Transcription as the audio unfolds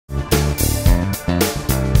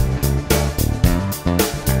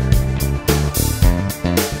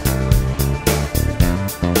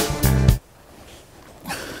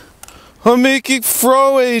I'm making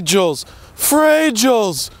Fro-Angels.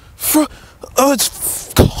 Fro-Angels. Oh,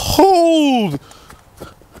 it's cold.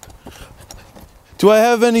 Do I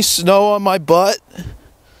have any snow on my butt?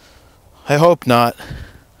 I hope not.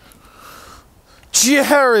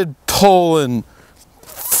 Jared Polin.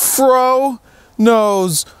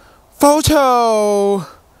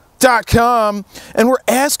 FroKnowsPhoto.com. And we're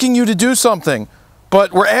asking you to do something.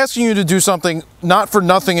 But we're asking you to do something not for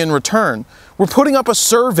nothing in return. We're putting up a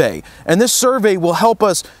survey, and this survey will help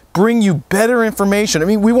us bring you better information. I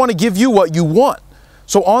mean, we want to give you what you want.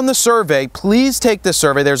 So on the survey, please take this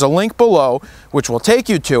survey. There's a link below, which will take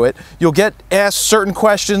you to it. You'll get asked certain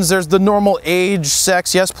questions. There's the normal age,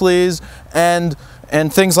 sex, yes please, and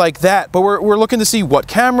things like that. But we're looking to see what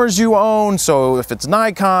cameras you own. So if it's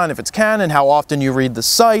Nikon, if it's Canon, how often you read the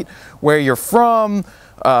site, where you're from,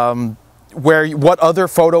 what other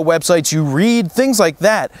photo websites you read, things like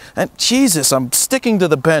that. And Jesus, I'm sticking to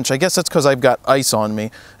the bench. I guess that's because I've got ice on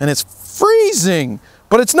me and it's freezing,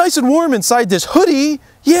 but it's nice and warm inside this hoodie.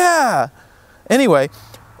 Yeah. Anyway,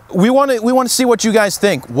 we want to see what you guys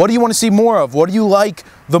think. What do you want to see more of? What do you like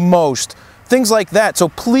the most? Things like that. So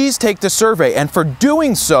please take the survey. And for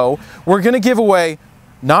doing so, we're going to give away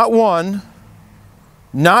not 1,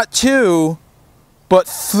 not 2, but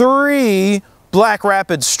 3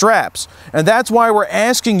 BlackRapid straps. And that's why we're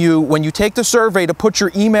asking you, when you take the survey, to put your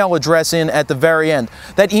email address in at the very end.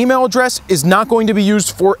 That email address is not going to be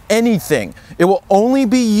used for anything. It will only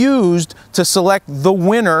be used to select the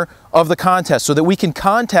winner of the contest so that we can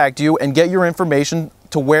contact you and get your information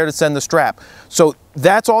to where to send the strap. So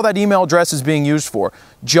that's all that email address is being used for,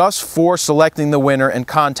 just for selecting the winner and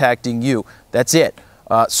contacting you. That's it.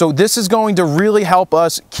 So this is going to really help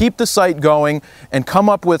us keep the site going and come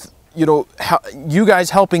up with, you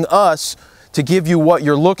guys helping us to give you what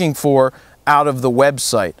you're looking for out of the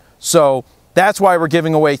website. So that's why we're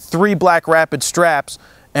giving away 3 BlackRapid straps.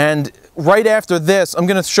 And right after this, I'm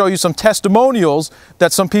going to show you some testimonials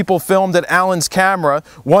that some people filmed at Alan's camera.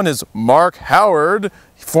 One is Mark Howard,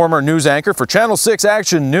 former news anchor for Channel 6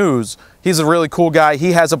 Action News. He's a really cool guy.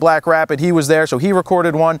 He has a BlackRapid. He was there, so he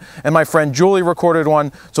recorded one, and my friend Julie recorded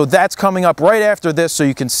one. So that's coming up right after this, so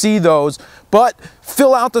you can see those. But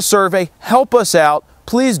fill out the survey. Help us out.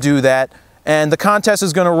 Please do that. And the contest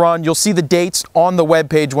is going to run. You'll see the dates on the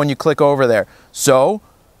webpage when you click over there. So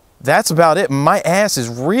that's about it. My ass is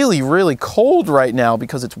really, really cold right now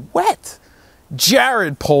because it's wet.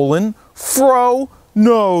 Jared Polin,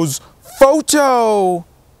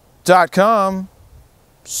 FroKnowsPhoto.com.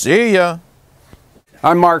 See ya.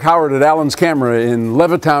 I'm Mark Howard at Alan's Camera in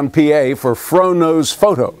Levittown, PA for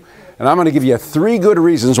FroKnowsPhoto. And I'm going to give you 3 good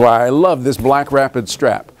reasons why I love this BlackRapid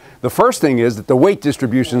strap. The first thing is that the weight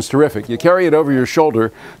distribution is terrific. You carry it over your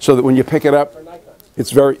shoulder so that when you pick it up,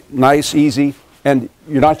 it's very nice, easy, and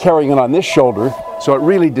you're not carrying it on this shoulder, so it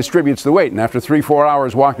really distributes the weight. And after 3-4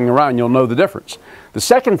 hours walking around, you'll know the difference. The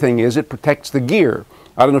second thing is it protects the gear.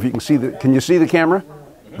 I don't know if you can see can you see the camera?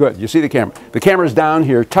 Good, you see the camera. The camera's down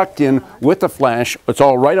here, tucked in with the flash. It's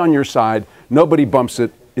all right on your side. Nobody bumps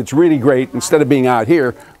it. It's really great instead of being out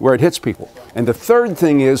here where it hits people. And the third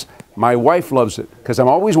thing is my wife loves it because I'm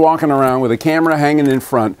always walking around with a camera hanging in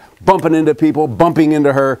front, bumping into people, bumping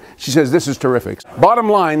into her. She says this is terrific. Bottom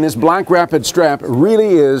line, this BlackRapid strap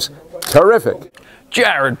really is terrific.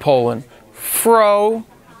 Jared Polin,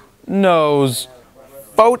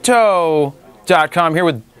 FroKnowsPhoto.com, here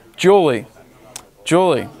with Julie.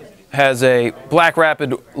 Julie has a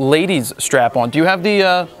BlackRapid ladies strap on. Do you have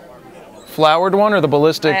the flowered one or the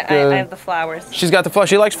ballistic? I have the flowers. She's got the flowers.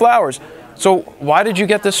 She likes flowers. So why did you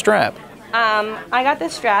get this strap? I got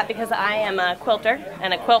this strap because I am a quilter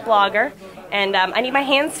and a quilt blogger, and I need my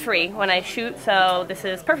hands free when I shoot, so this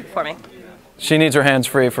is perfect for me. She needs her hands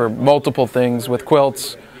free for multiple things with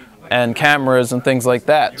quilts and cameras and things like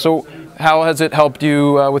that. So how has it helped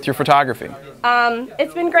you with your photography?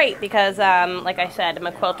 It's been great because, like I said, I'm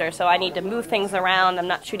a quilter, so I need to move things around. I'm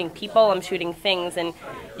not shooting people, I'm shooting things, and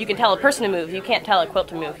you can tell a person to move. You can't tell a quilt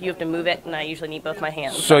to move. You have to move it, and I usually need both my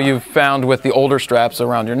hands. So you've found with the older straps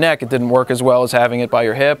around your neck, it didn't work as well as having it by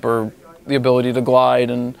your hip, or the ability to glide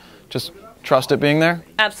and just trust it being there?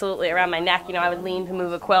 Absolutely. Around my neck, I would lean to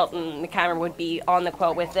move a quilt, and the camera would be on the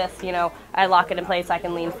quilt with this. I lock it in place, I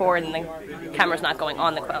can lean forward, and the camera's not going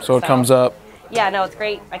on the quilt. So it comes up. Yeah, no, it's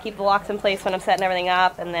great. I keep the locks in place when I'm setting everything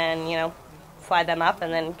up, and then, slide them up,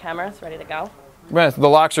 and then camera's ready to go. Right, the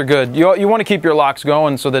locks are good. You want to keep your locks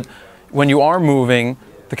going so that when you are moving,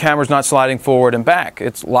 the camera's not sliding forward and back.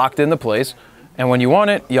 It's locked into place, and when you want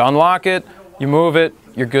it, you unlock it, you move it,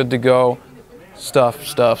 you're good to go.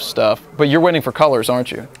 Stuff. But you're waiting for colors,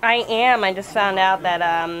 aren't you? I am. I just found out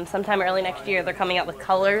that sometime early next year they're coming out with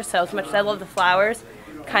colors. So as much as I love the flowers,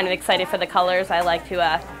 I'm kind of excited for the colors. I like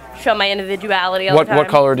to show my individuality all the time. What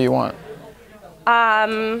color do you want?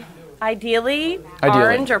 Ideally,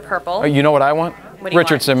 orange or purple. You know what I want?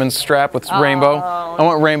 Richard Simmons strap with rainbow. I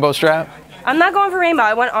want rainbow strap. I'm not going for rainbow.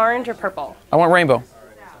 I want orange or purple. I want rainbow.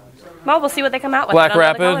 Well, we'll see what they come out with.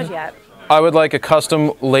 BlackRapid. I would like a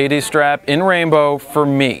custom lady strap in rainbow for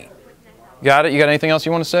me. Got it? You got anything else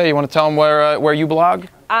you want to say? You want to tell them where you blog?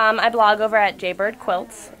 I blog over at Jaybird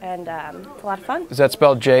Quilts, and it's a lot of fun. Is that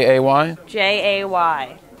spelled J-A-Y?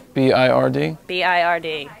 J-A-Y. B-I-R-D?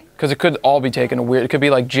 B-I-R-D. Because it could all be taken a weird. It could be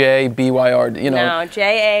like J-B-Y-R-D, you know. No,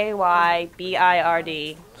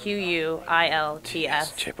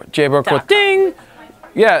 J-A-Y-B-I-R-D-Q-U-I-L-T-S. Jaybird Quilt. Ding!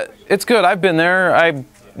 Yeah, it's good. I've been there. I'm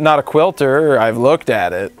not a quilter. I've looked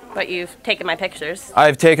at it. But you've taken my pictures.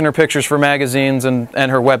 I've taken her pictures for magazines and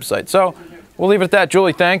her website. So we'll leave it at that.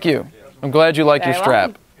 Julie, thank you. I'm glad you like your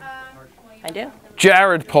strap. I do.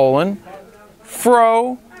 Jared Polin,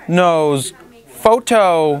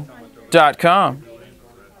 FroKnowsPhoto.com.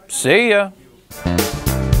 See ya.